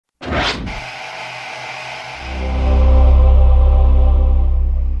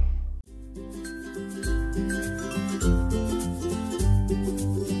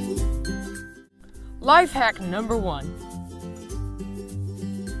Life hack number 1.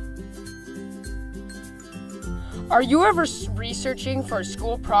 Are you ever researching for a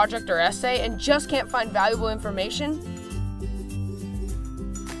school project or essay and just can't find valuable information?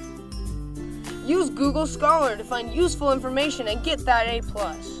 Use Google Scholar to find useful information and get that A+.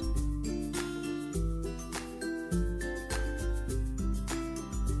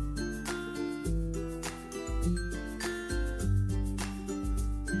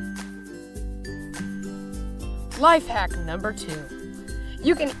 Life hack number 2.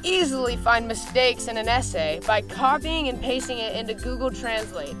 You can easily find mistakes in an essay by copying and pasting it into Google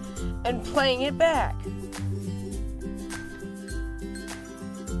Translate and playing it back.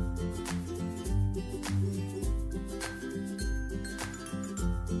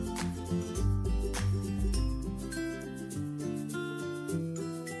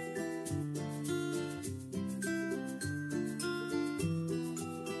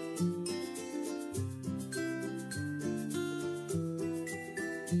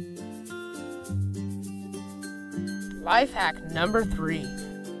 Life hack number 3.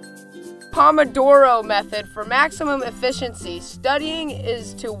 Pomodoro method for maximum efficiency. Studying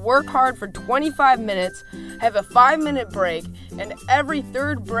is to work hard for 25 minutes, have a 5-minute break, and every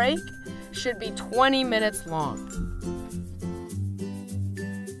third break should be 20 minutes long.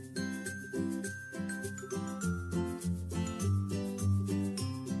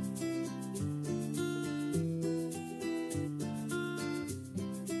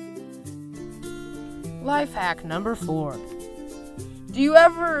 Life hack number 4. Do you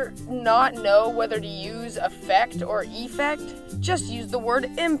ever not know whether to use effect or effect? Just use the word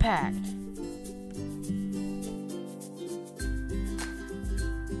impact.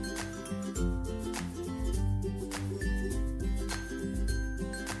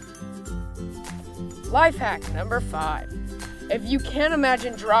 Life hack number 5. If you can't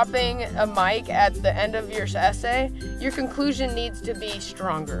imagine dropping a mic at the end of your essay, your conclusion needs to be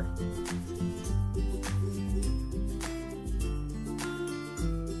stronger.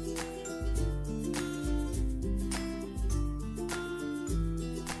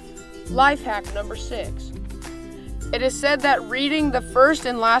 Life hack number 6. It is said that reading the first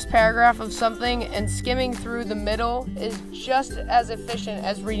and last paragraph of something and skimming through the middle is just as efficient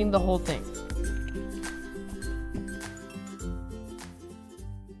as reading the whole thing.